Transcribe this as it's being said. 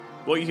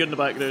what you hear in the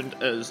background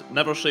is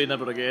Never Say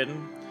Never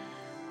Again.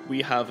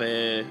 We have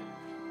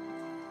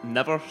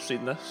never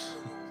seen this.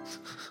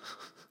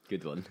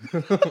 Good one.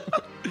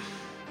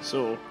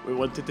 So we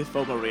wanted to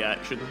film a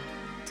reaction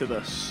to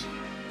this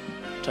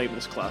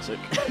timeless classic.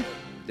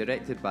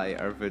 Directed by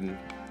Irvin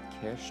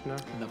Kershner,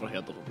 Never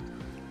heard of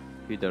him.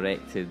 who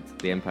directed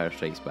The Empire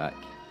Strikes Back.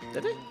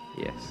 Did he?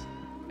 Yes.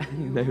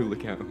 Now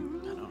look at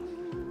him. I know.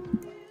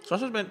 So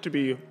this is meant to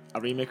be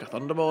a remake of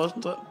Thunderball,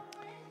 isn't it?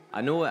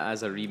 I know it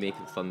as a remake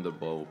of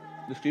Thunderball.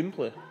 The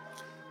screenplay.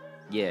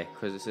 Yeah,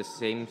 because it's the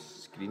same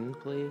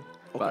screenplay.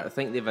 But Okay. I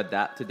think they've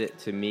adapted it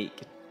to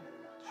make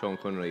Sean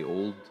Connery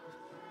old.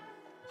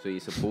 So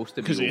he's supposed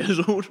to be Because he old. is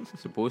old.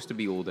 Supposed to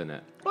be old in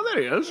it. Oh,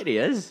 there he is. There he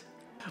is.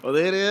 Oh,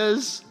 there he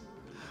is.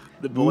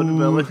 The Bond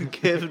villain,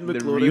 Kevin The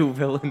McClory. real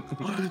villain.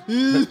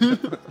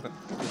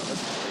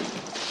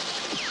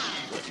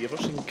 Have you ever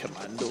seen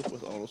Commando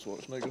with Arnold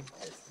Schwarzenegger?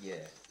 Yeah,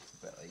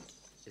 but like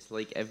it's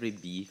like every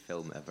B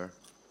film ever.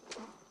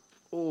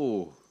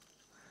 Oh,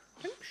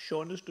 I think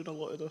Sean is doing a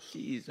lot of this.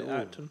 jeez, the oh,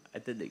 acting. I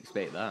didn't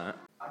expect that.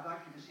 I'd like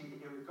you to see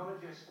the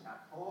irregologist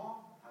at 4,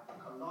 have the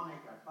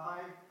colonic at 5,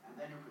 and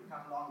then you can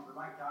come along to the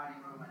light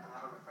dining room and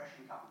have a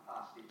refreshing cup of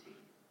parsley tea.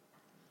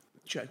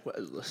 Jack, what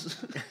is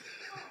this?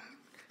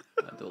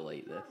 I don't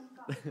like this.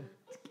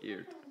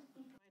 Scared.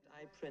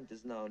 Eye print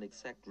is now an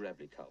exact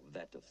replica of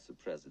that of the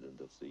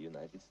President of the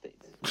United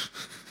States.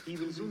 He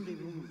will soon be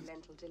moved.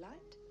 Mental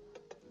delight,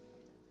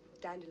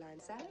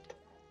 dandelion salad,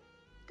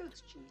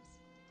 goat's cheese.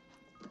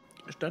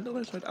 Is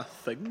Dandelion Salad a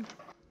thing?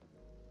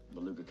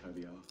 Beluga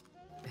caviar,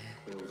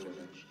 quail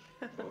jelly,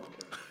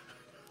 vodka,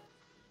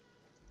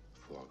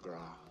 foie gras.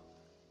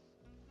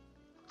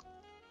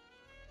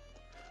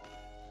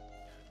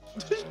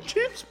 Does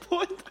James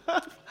Bond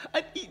have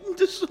an eating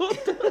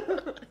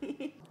disorder?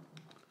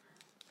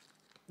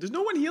 Does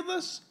no one hear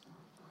this?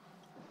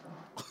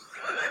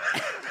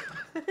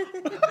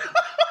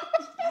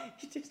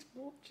 He's just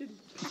watching.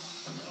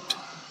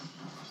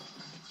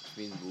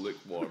 Means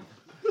lukewarm.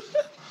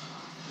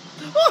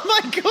 Oh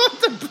my god,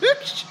 the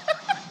bush!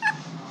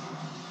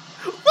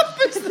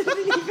 What is that?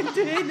 Didn't even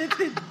do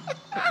anything.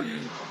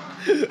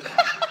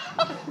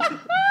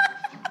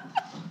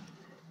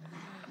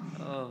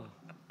 Oh.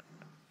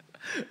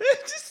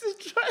 It's just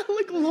he's trying to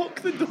like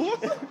lock the door,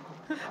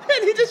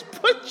 and he just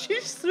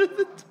punches through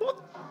the door.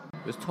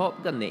 Was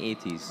Top Gun the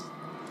 80s?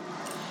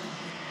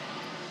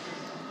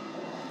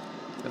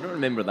 I don't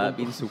remember that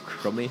being so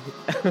crummy.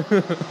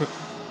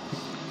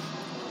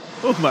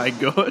 Oh my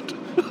god!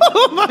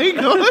 Oh my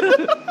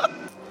god!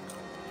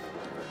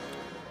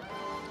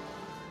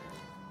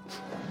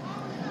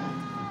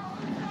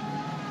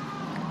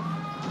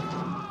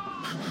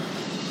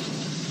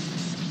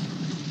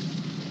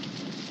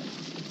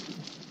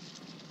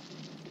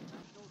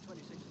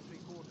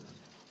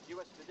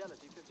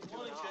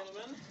 Morning,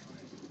 gentlemen.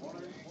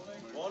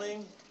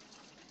 Morning.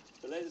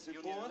 The latest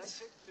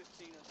reports.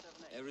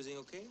 Everything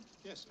okay?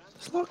 This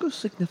Largo's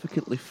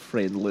significantly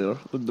friendlier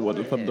than the one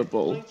in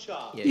Thunderball. Morning,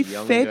 Charles. Yeah, He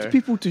younger. fed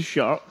people to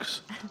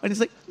sharks, and he's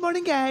like,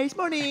 "Morning, guys.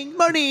 Morning,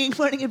 morning,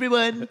 morning,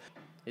 everyone."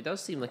 It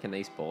does seem like a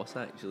nice boss,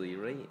 actually,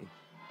 right?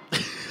 I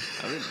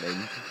wouldn't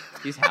mind.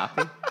 He's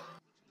happy.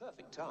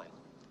 Perfect time.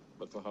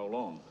 But for how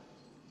long?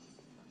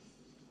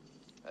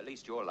 At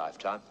least your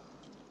lifetime.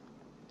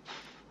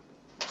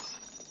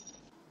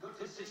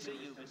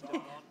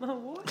 My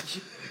watch.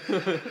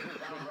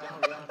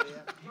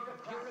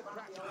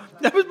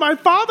 That was my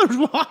father's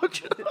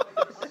watch.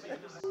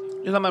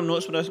 You know, I've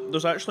noticed with this,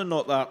 there's actually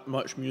not that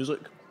much music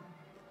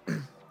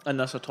in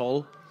this at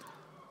all.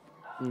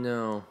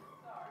 No.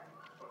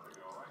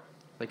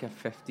 Like a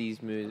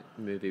 50s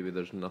movie where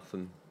there's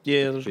nothing.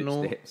 Yeah, Just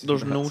footsteps,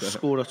 there's no that's it.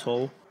 score at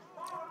all.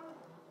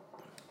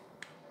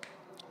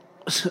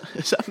 Is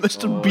that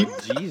Mr. Oh, Bean?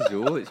 jeez,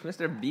 oh, it's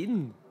Mr.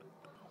 Bean.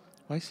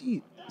 Why is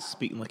he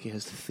speaking like he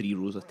has 3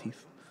 rows of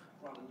teeth?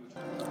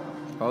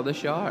 Oh, the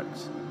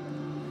sharks.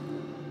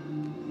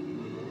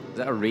 Is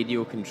that a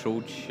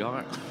radio-controlled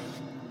shark?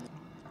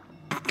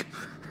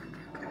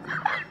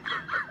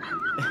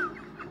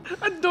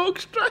 A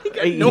dog's trying to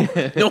get...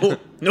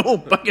 No,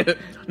 bucket.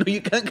 No,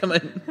 you can't come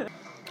in.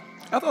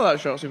 I thought that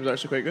shark scene was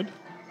actually quite good.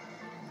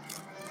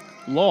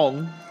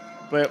 Long,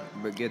 but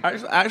good.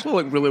 actually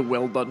like really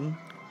well done.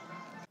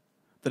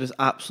 There is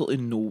absolutely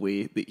no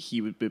way that he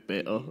would be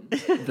better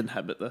than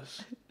him at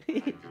this.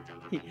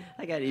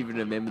 I can't even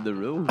remember the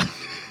rules.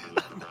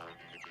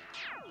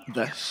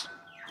 This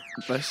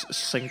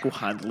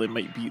single-handedly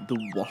might be the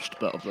worst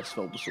bit of this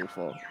film so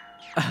far.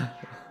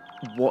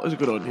 What is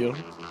going on here?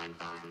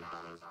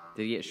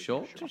 Did he get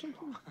shot or something?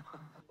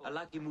 A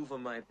lucky move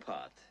on my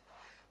part.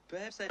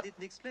 Perhaps I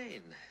didn't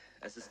explain.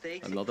 As the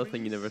stakes Another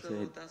thing you increase, never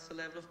so said. does the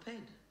level of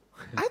pain.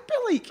 I'd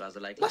be like, Rather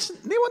like listen,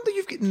 no wonder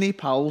you've got no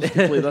pals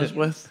to play this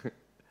with.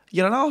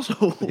 You're an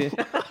arsehole.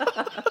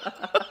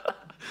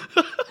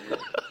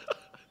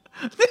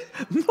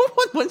 No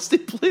one wants to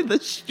play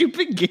this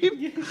stupid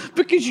game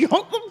because you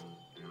hurt them.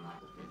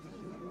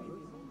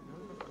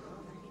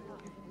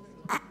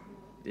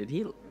 Did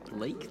he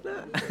like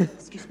that?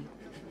 Excuse me.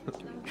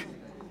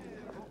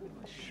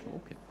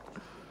 Smoking.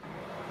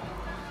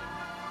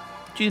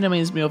 screen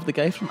reminds me of the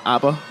guy from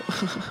ABBA.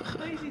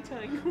 Why is he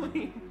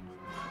tangling?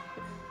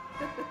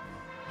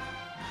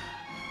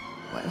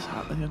 What is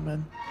happening here,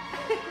 man?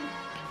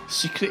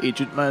 Secret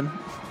agent, man.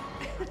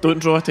 Don't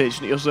draw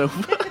attention to yourself.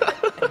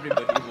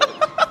 Everybody watch.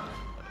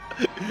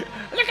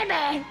 Look at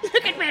me!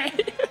 Look at me!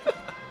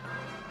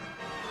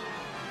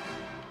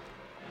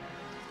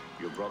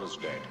 Your brother's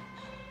dead.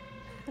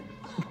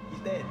 He's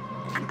dead.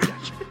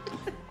 That's it.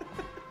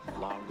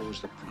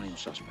 Largo's the prime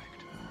suspect.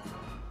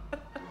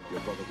 Your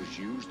brother was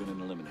used and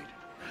then eliminated.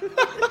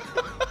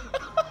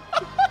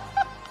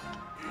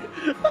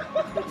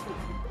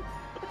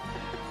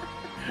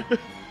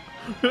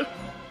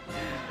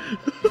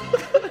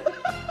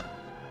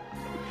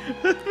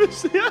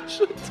 It's the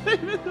actual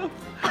timing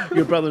of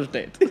your brother's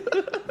dead.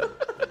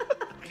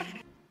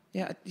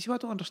 Yeah, you see what I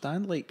don't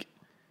understand? Like,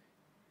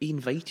 he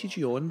invited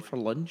you on for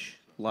lunch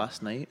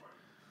last night.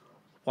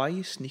 Why are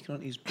you sneaking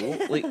on his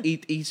boat? Like,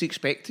 he's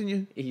expecting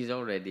you. He's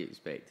already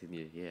expecting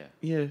you, yeah.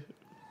 Yeah.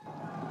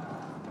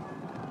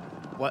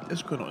 What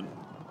is going on?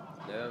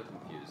 Now I'm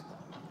confused.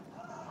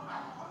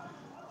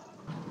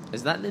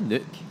 Is that the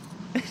Nook?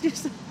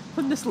 Just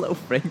on this little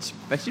French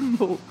fishing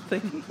boat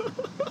thing.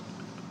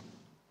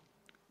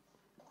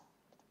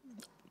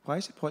 Why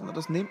is he pointing at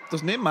his name?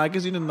 There's no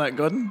magazine in that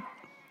gun.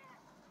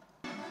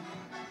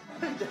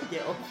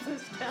 Get off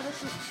this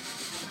castle.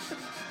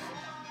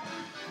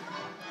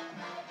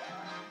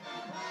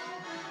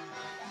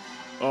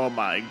 Oh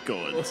my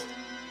god.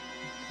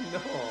 No.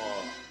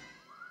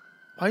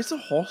 Why is the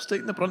horse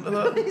taking the brunt of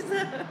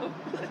that?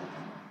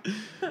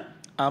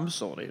 I'm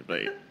sorry.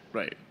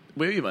 Right.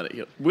 Wait a minute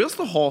here. Where's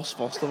the horse,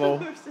 first of all?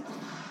 God.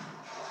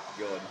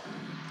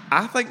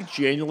 I think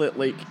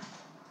genuinely, like,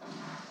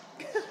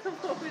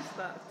 What was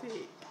that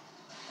take?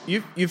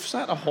 you've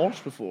sat a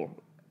horse before,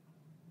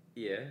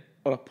 Yeah.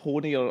 or a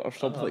pony, or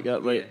something like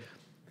that, right? Yeah.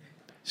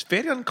 It's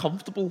very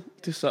uncomfortable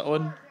to sit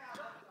on.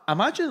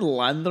 Imagine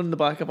landing on the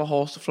back of a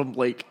horse from,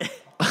 like,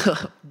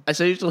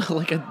 essentially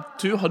like a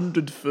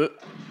 200-foot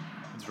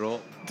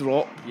Drop.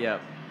 drop. Yeah.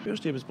 Where's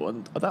James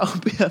Bond? Oh, that'll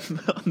be him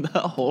on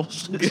that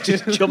horse. It's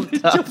just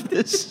jumped off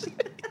this.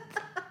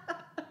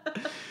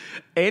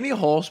 Any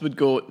horse would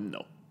go,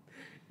 no.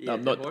 Yeah,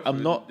 I'm the not. horse I'm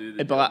wouldn't not. do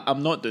the But job.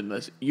 I'm not doing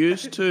this. You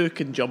two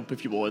can jump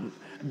if you want.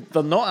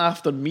 They're not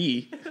after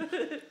me.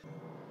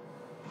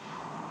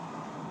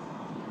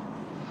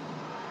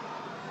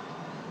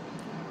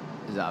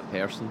 Is that a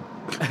person?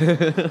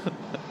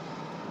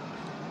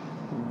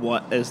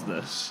 What is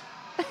this?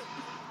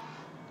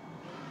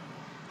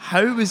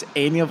 How was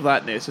any of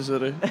that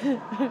necessary?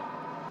 I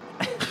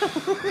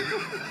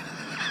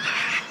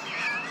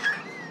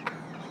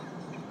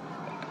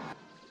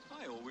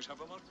always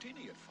have a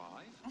martini at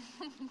 5.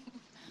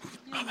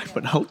 I'm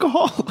an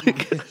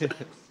alcoholic.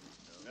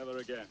 Never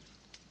again.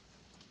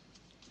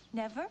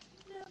 Never?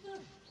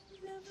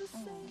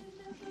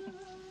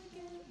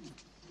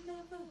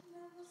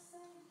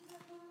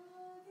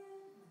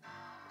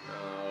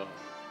 Oh.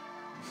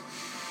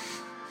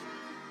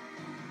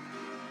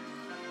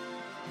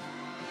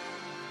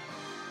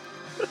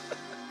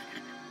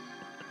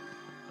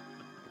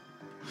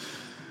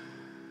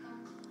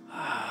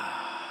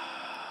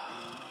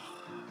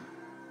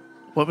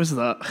 What was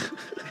that?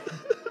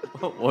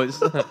 What was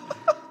that?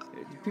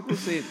 People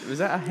say, was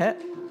that a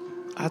hit?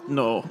 I don't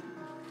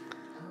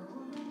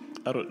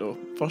know.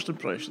 First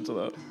impressions of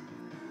that.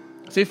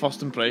 I say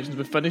first impressions.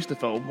 We finished the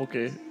film.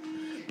 Okay.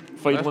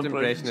 Final First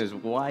impression impressions. is,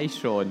 why,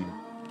 Sean?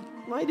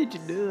 Why did you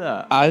do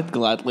that? I'd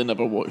gladly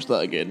never watch that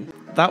again.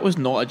 That was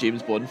not a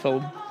James Bond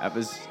film. It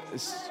was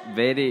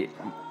very,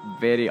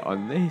 very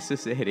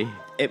unnecessary.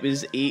 It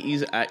was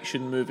 80s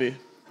action movie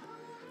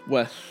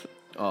with...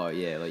 Oh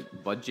yeah, like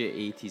budget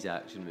 80s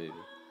action movie.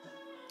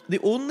 The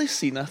only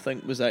scene I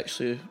think was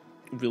actually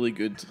really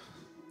good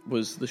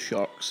was the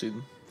shark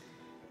scene.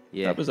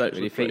 Yeah, That was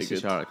actually when he pretty fights the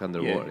good. shark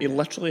underwater. Yeah, he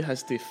literally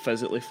has to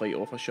physically fight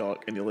off a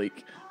shark, and he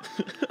like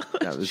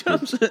That was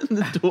jumps it in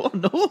the door.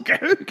 No,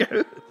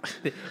 go.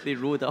 They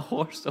rode a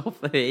horse off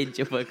the edge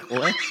of a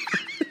cliff.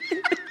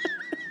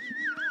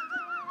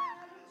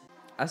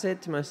 I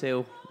said to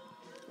myself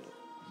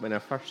when I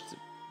first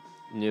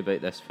knew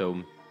about this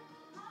film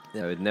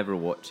that I would never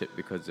watch it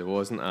because it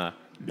wasn't a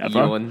Never?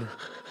 Eon.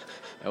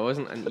 It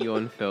wasn't an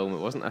Eon film. It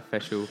wasn't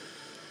official,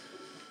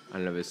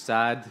 and I was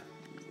sad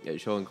that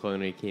Sean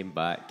Connery came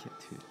back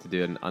to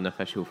do an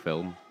unofficial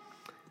film.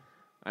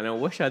 And I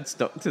wish I'd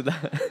stuck to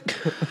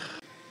that.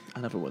 I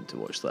never want to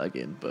watch that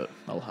again, but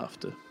I'll have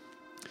to.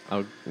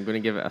 I'm going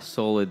to give it a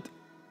solid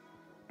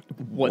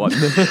One.